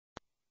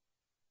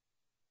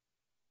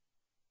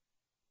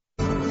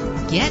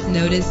Get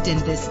noticed in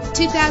this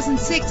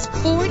 2006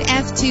 Ford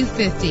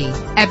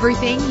F-250.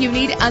 Everything you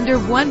need under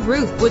one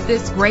roof with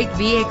this great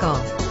vehicle.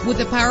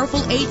 With a powerful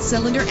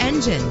 8-cylinder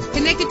engine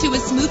connected to a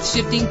smooth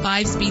shifting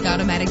 5-speed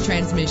automatic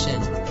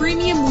transmission.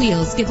 Premium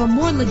wheels give a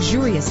more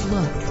luxurious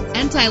look.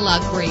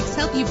 Anti-lock brakes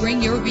help you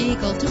bring your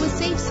vehicle to a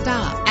safe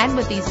stop. And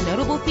with these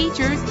notable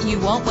features, you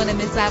won't want to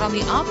miss out on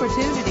the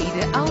opportunity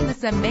to own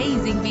this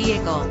amazing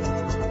vehicle.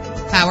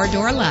 Power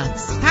door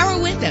locks, power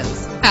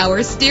windows,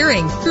 power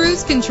steering,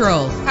 cruise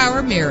control,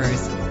 power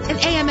mirrors, an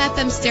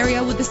AM/FM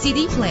stereo with a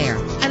CD player,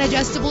 an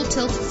adjustable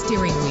tilt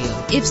steering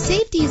wheel. If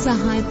safety is a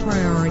high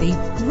priority,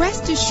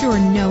 rest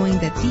assured knowing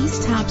that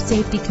these top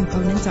safety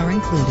components are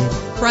included.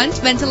 Front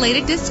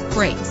ventilated disc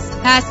brakes,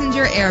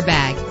 passenger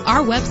airbag.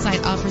 Our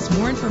website offers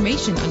more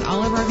information on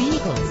all of our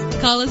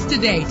vehicles. Call us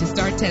today to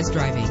start test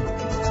driving.